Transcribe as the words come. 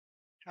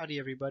Howdy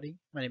everybody,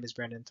 my name is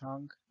Brandon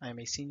Tong. I am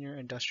a senior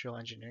industrial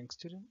engineering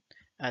student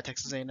at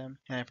Texas A&M and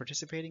I'm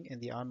participating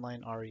in the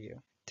online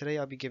O-REU. Today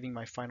I'll be giving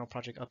my final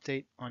project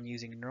update on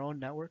using neural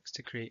networks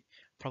to create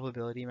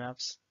probability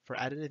maps for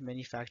additive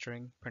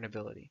manufacturing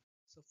printability.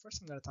 So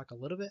first I'm going to talk a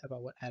little bit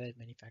about what additive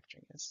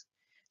manufacturing is.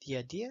 The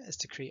idea is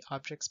to create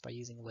objects by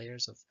using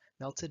layers of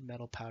melted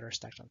metal powder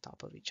stacked on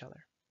top of each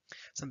other.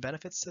 Some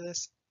benefits to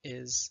this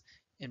is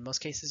in most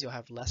cases you'll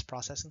have less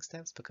processing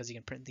steps because you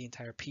can print the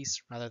entire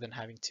piece rather than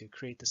having to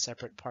create the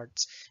separate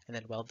parts and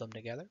then weld them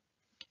together.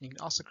 You can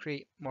also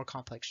create more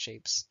complex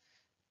shapes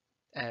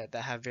that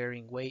have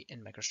varying weight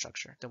and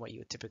microstructure than what you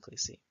would typically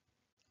see.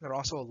 There are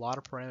also a lot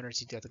of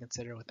parameters you do have to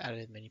consider with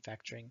additive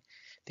manufacturing,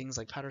 things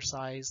like powder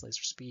size,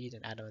 laser speed,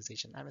 and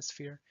atomization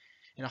atmosphere,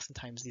 and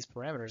oftentimes these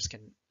parameters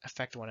can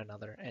affect one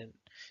another and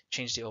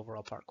change the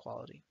overall part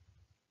quality.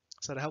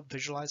 So to help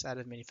visualize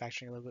additive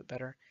manufacturing a little bit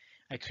better,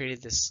 I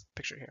created this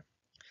picture here.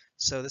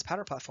 So this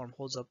powder platform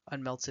holds up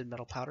unmelted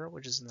metal powder,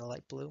 which is in the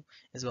light blue,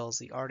 as well as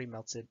the already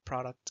melted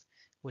product,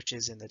 which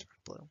is in the dark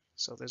blue.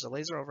 So there's a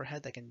laser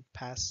overhead that can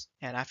pass,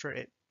 and after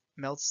it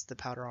melts the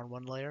powder on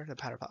one layer, the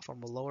powder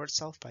platform will lower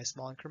itself by a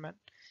small increment,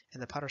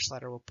 and the powder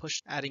slider will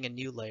push, adding a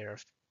new layer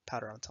of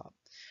powder on top.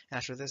 And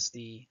after this,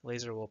 the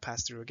laser will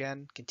pass through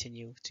again,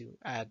 continue to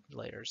add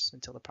layers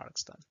until the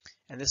product's done.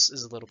 And this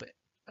is a little bit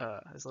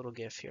this little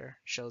GIF here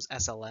shows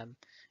SLM, and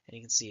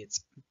you can see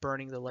it's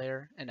burning the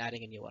layer and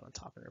adding a new one on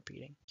top and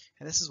repeating.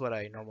 And this is what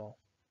a normal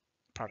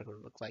product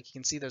would look like. You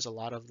can see there's a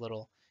lot of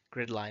little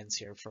grid lines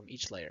here from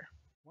each layer.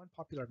 One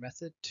popular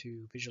method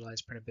to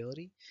visualize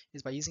printability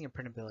is by using a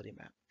printability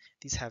map.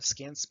 These have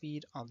scan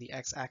speed on the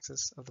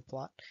x-axis of the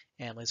plot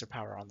and laser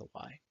power on the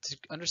y. To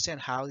understand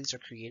how these are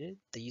created,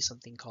 they use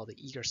something called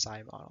the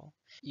eager-SCI model,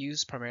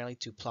 used primarily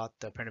to plot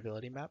the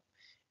printability map.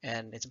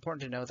 And it's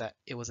important to know that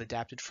it was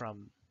adapted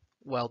from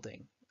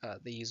welding.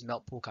 They use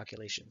melt pool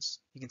calculations.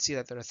 You can see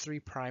that there are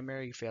three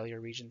primary failure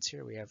regions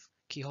here. We have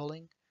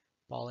keyholing,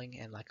 balling,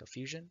 and lack of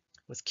fusion.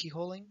 With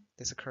keyholing,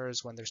 this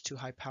occurs when there's too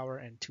high power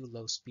and too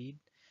low speed.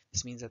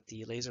 This means that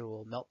the laser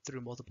will melt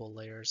through multiple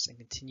layers and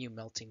continue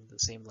melting the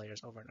same layers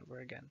over and over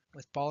again.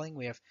 With balling,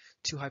 we have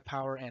too high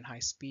power and high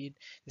speed.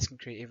 This can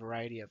create a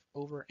variety of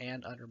over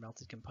and under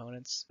melted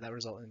components that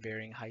result in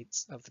varying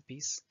heights of the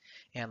piece.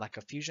 And lack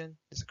of fusion,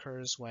 this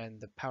occurs when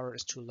the power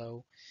is too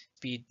low.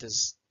 Speed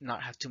does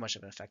not have too much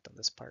of an effect on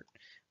this part,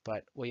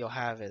 but what you'll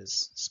have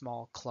is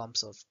small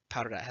clumps of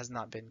powder that has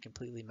not been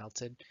completely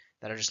melted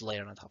that are just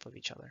layered on top of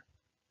each other.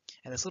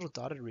 And this little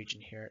dotted region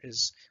here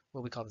is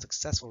what we call the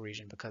successful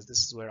region because this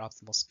is where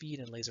optimal speed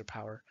and laser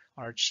power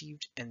are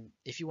achieved. And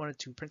if you wanted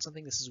to print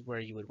something, this is where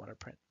you would want to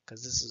print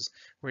because this is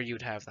where you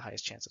would have the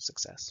highest chance of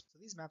success. So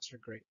these maps are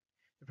great.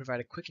 They provide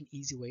a quick and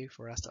easy way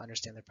for us to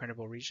understand the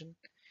printable region. And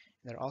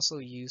they're also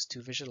used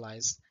to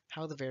visualize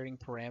how the varying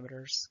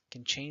parameters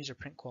can change the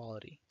print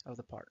quality of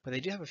the part. But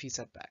they do have a few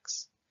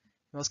setbacks.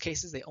 In most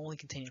cases, they only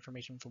contain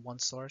information from one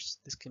source.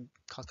 This can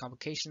cause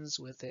complications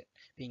with it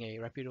being a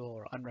reputable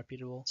or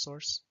unreputable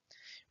source.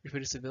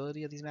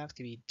 Reproducibility of these maps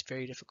can be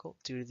very difficult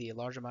due to the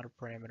large amount of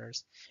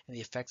parameters and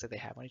the effects that they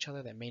have on each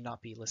other that may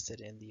not be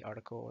listed in the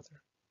article or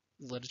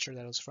the literature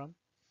that it was from.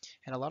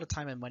 And a lot of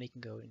time and money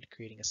can go into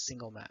creating a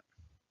single map.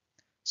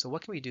 So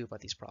what can we do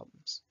about these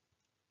problems?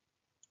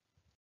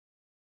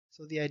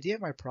 So the idea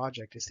of my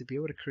project is to be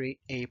able to create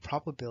a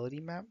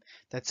probability map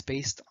that's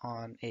based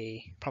on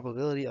a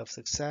probability of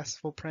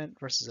successful print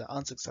versus an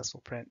unsuccessful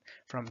print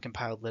from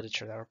compiled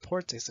literature that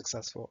reports a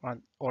successful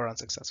or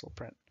unsuccessful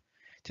print.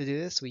 To do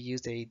this, we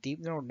used a deep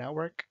neural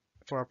network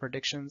for our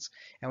predictions,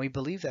 and we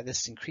believe that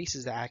this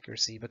increases the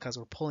accuracy because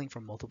we're pulling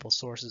from multiple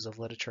sources of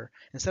literature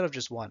instead of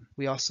just one.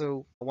 We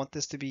also want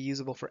this to be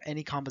usable for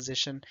any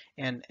composition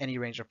and any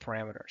range of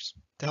parameters.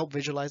 To help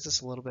visualize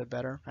this a little bit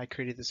better, I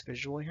created this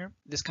visual here.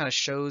 This kind of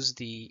shows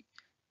the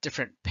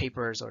different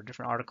papers or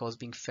different articles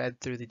being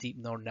fed through the deep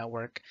neural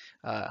network,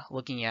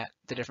 looking at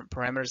the different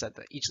parameters that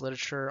each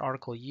literature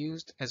article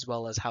used, as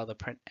well as how the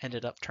print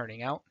ended up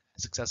turning out,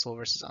 successful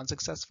versus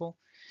unsuccessful.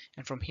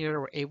 And from here,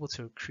 we're able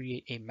to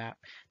create a map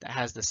that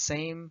has the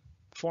same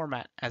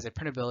format as a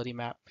printability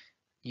map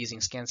using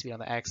scan speed on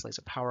the X,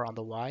 laser power on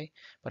the Y.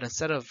 But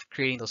instead of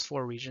creating those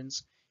four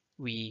regions,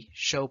 we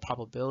show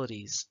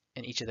probabilities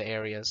in each of the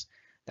areas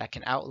that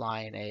can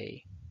outline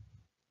a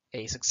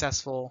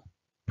successful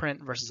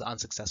print versus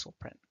unsuccessful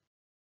print.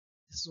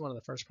 This is one of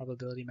the first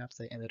probability maps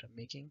they ended up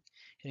making.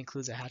 It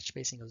includes a hatch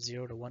spacing of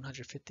 0 to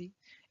 150,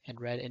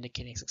 and red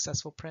indicating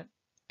successful print,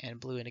 and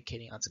blue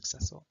indicating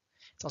unsuccessful.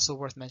 It's also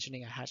worth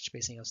mentioning a hatch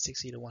spacing of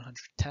 60 to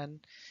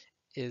 110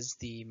 is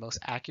the most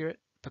accurate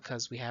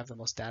because we have the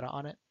most data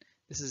on it.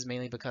 This is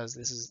mainly because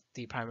this is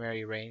the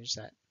primary range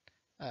that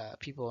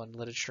people in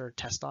literature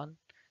test on.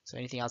 So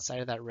anything outside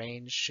of that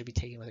range should be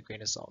taken with a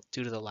grain of salt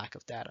due to the lack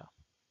of data.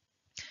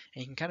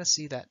 And you can kind of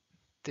see that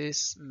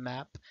this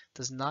map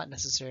does not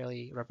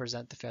necessarily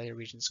represent the failure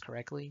regions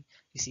correctly.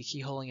 You see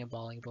keyholing and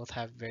balling both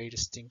have very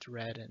distinct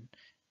red and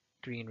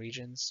green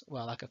regions,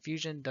 while lack of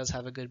fusion does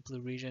have a good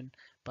blue region,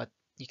 but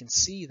you can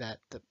see that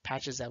the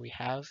patches that we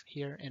have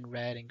here in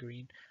red and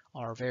green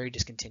are very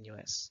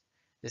discontinuous.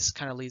 This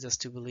kind of leads us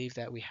to believe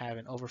that we have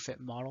an overfit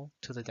model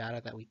to the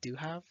data that we do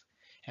have.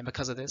 And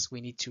because of this,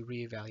 we need to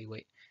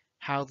reevaluate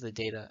how the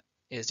data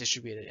is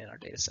distributed in our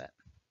data set.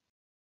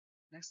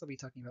 Next, I'll be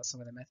talking about some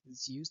of the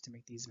methods used to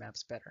make these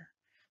maps better.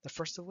 The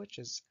first of which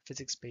is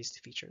physics-based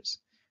features.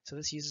 So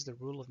this uses the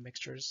rule of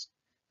mixtures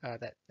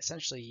that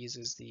essentially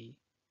uses the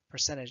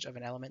percentage of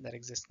an element that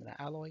exists in an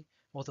alloy,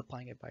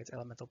 multiplying it by its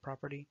elemental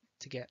property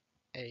to get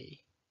a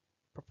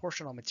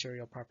proportional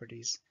material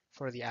properties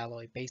for the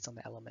alloy based on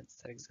the elements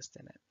that exist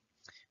in it.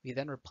 We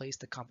then replace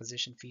the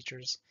composition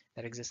features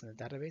that exist in the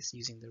database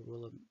using the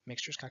rule of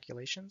mixtures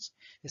calculations.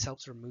 This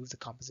helps remove the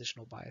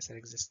compositional bias that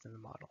exists in the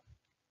model.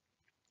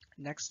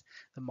 Next,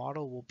 the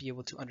model will be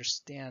able to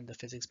understand the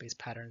physics-based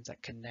patterns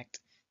that connect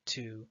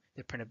to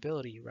the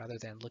printability rather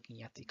than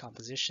looking at the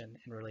composition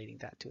and relating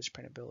that to its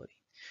printability.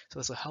 So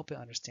this will help it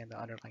understand the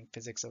underlying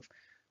physics of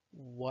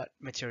what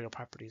material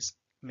properties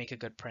make a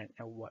good print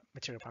and what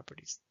material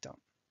properties don't.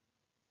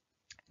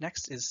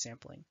 Next is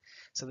sampling.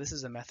 So this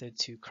is a method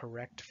to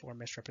correct for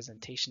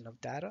misrepresentation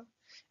of data.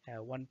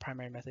 One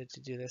primary method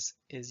to do this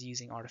is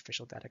using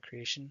artificial data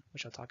creation,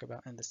 which I'll talk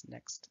about in this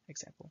next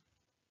example.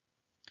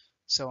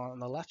 So on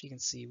the left, you can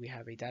see we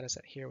have a data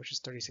set here, which is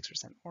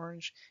 36%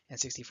 orange and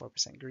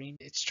 64% green.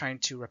 It's trying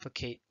to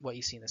replicate what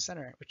you see in the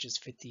center, which is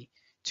 52%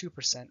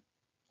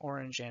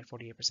 orange and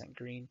 48%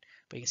 green.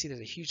 But you can see there's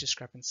a huge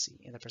discrepancy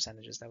in the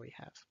percentages that we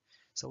have.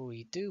 So what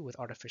we do with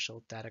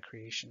artificial data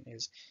creation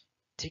is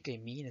take a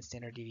mean and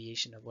standard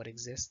deviation of what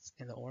exists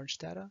in the orange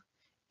data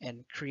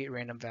and create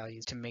random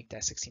values to make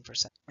that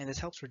 16%. And this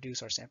helps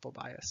reduce our sample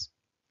bias.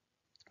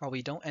 While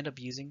we don't end up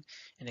using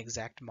an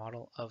exact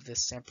model of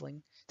this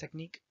sampling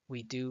technique,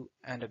 we do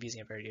end up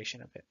using a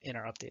variation of it in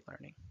our update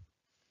learning.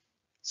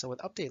 So with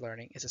update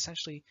learning, it's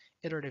essentially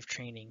iterative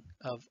training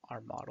of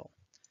our model.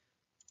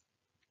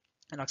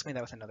 And I'll explain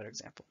that with another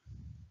example.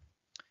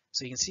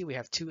 So you can see we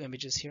have two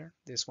images here.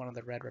 This one on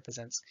the red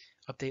represents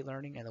update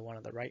learning and the one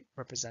on the right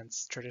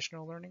represents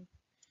traditional learning.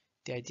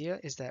 The idea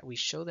is that we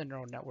show the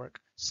neural network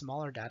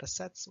smaller data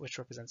sets, which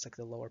represents like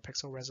the lower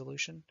pixel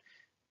resolution,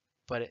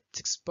 but it's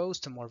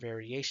exposed to more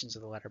variations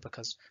of the letter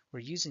because we're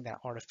using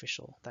that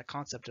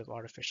concept of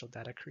artificial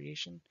data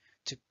creation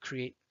to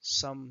create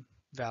some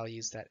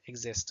values that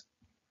exist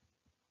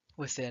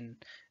within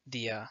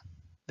the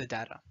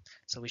data.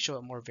 So we show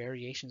it more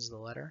variations of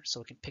the letter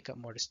so it can pick up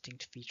more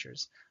distinct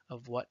features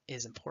of what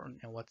is important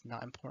and what's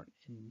not important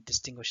in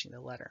distinguishing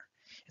the letter.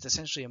 It's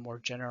essentially a more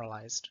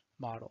generalized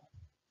model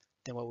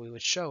than what we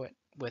would show it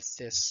with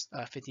this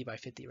 50 by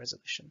 50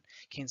 resolution.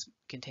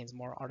 Contains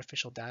more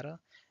artificial data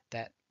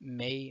that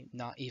may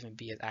not even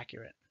be as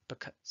accurate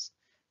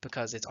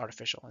because it's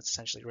artificial. It's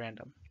essentially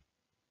random.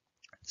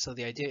 So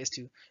the idea is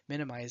to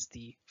minimize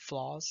the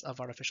flaws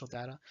of artificial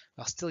data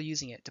while still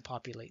using it to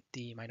populate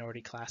the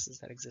minority classes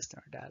that exist in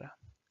our data.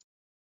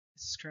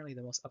 This is currently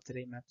the most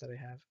up-to-date map that I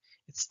have.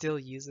 It still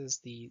uses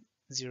the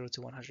 0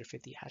 to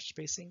 150 hash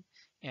spacing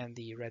and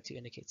the red to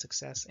indicate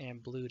success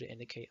and blue to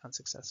indicate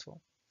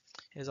unsuccessful.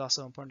 It is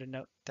also important to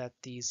note that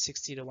the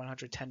 60 to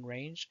 110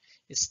 range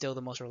is still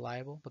the most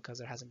reliable because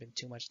there hasn't been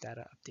too much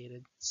data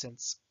updated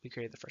since we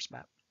created the first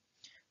map.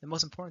 The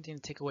most important thing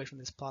to take away from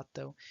this plot,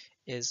 though,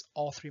 is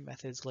all three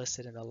methods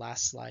listed in the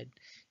last slide,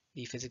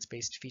 the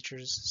physics-based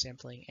features,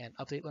 sampling, and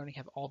update learning,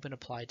 have all been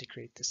applied to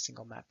create this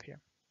single map here.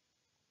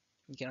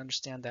 You can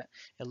understand that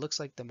it looks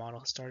like the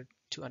model has started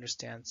to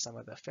understand some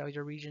of the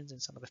failure regions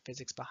and some of the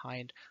physics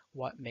behind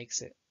what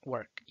makes it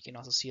work. You can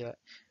also see that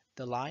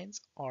the lines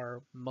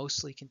are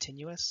mostly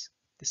continuous.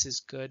 This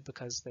is good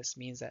because this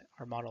means that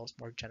our model is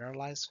more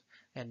generalized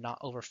and not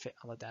overfit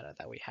on the data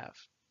that we have.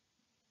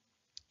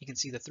 You can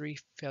see the three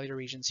failure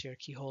regions here: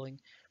 keyholing,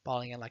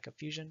 balling, and lack of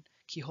fusion.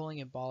 Keyholing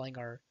and balling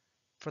are,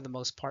 for the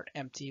most part,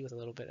 empty with a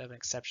little bit of an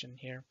exception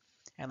here.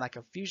 And lack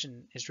of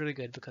fusion is really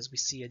good because we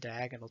see a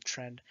diagonal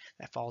trend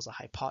that follows a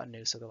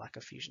hypotenuse of the lack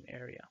of fusion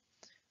area.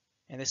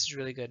 And this is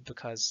really good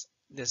because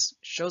this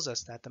shows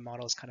us that the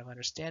model is kind of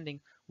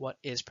understanding what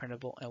is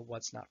printable and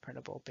what's not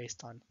printable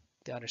based on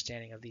the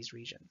understanding of these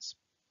regions.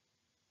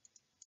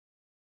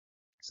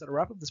 So to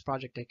wrap up this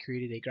project, I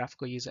created a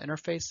graphical user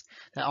interface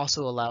that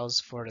also allows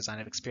for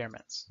design of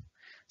experiments.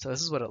 So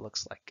this is what it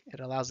looks like. It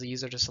allows the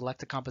user to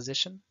select a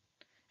composition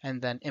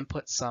and then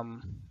input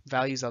some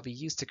values that'll be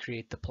used to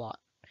create the plot.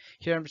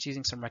 Here I'm just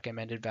using some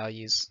recommended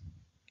values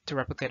to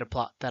replicate a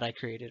plot that I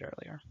created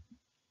earlier.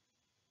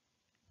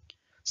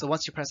 So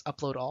once you press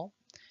upload all,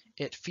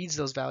 it feeds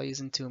those values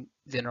into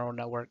the neural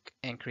network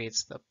and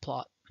creates the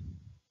plot.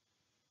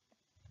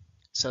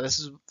 So this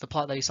is the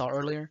plot that you saw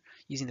earlier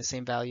using the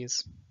same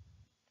values.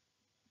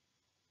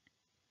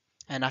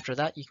 And after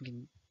that, you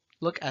can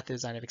look at the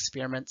design of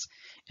experiments,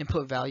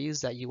 input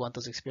values that you want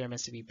those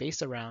experiments to be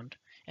based around,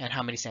 and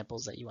how many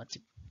samples that you want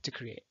to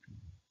create.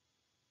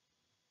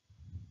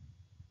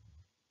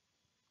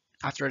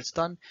 After it's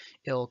done,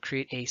 it'll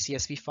create a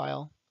CSV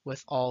file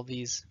with all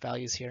these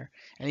values here.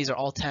 And these are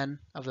all 10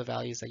 of the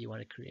values that you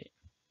want to create.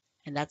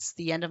 And that's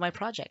the end of my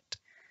project.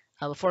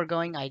 Before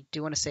going, I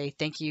do want to say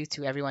thank you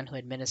to everyone who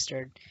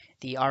administered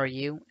the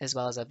O-REU, as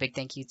well as a big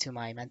thank you to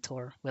my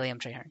mentor, William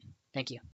Traherne. Thank you.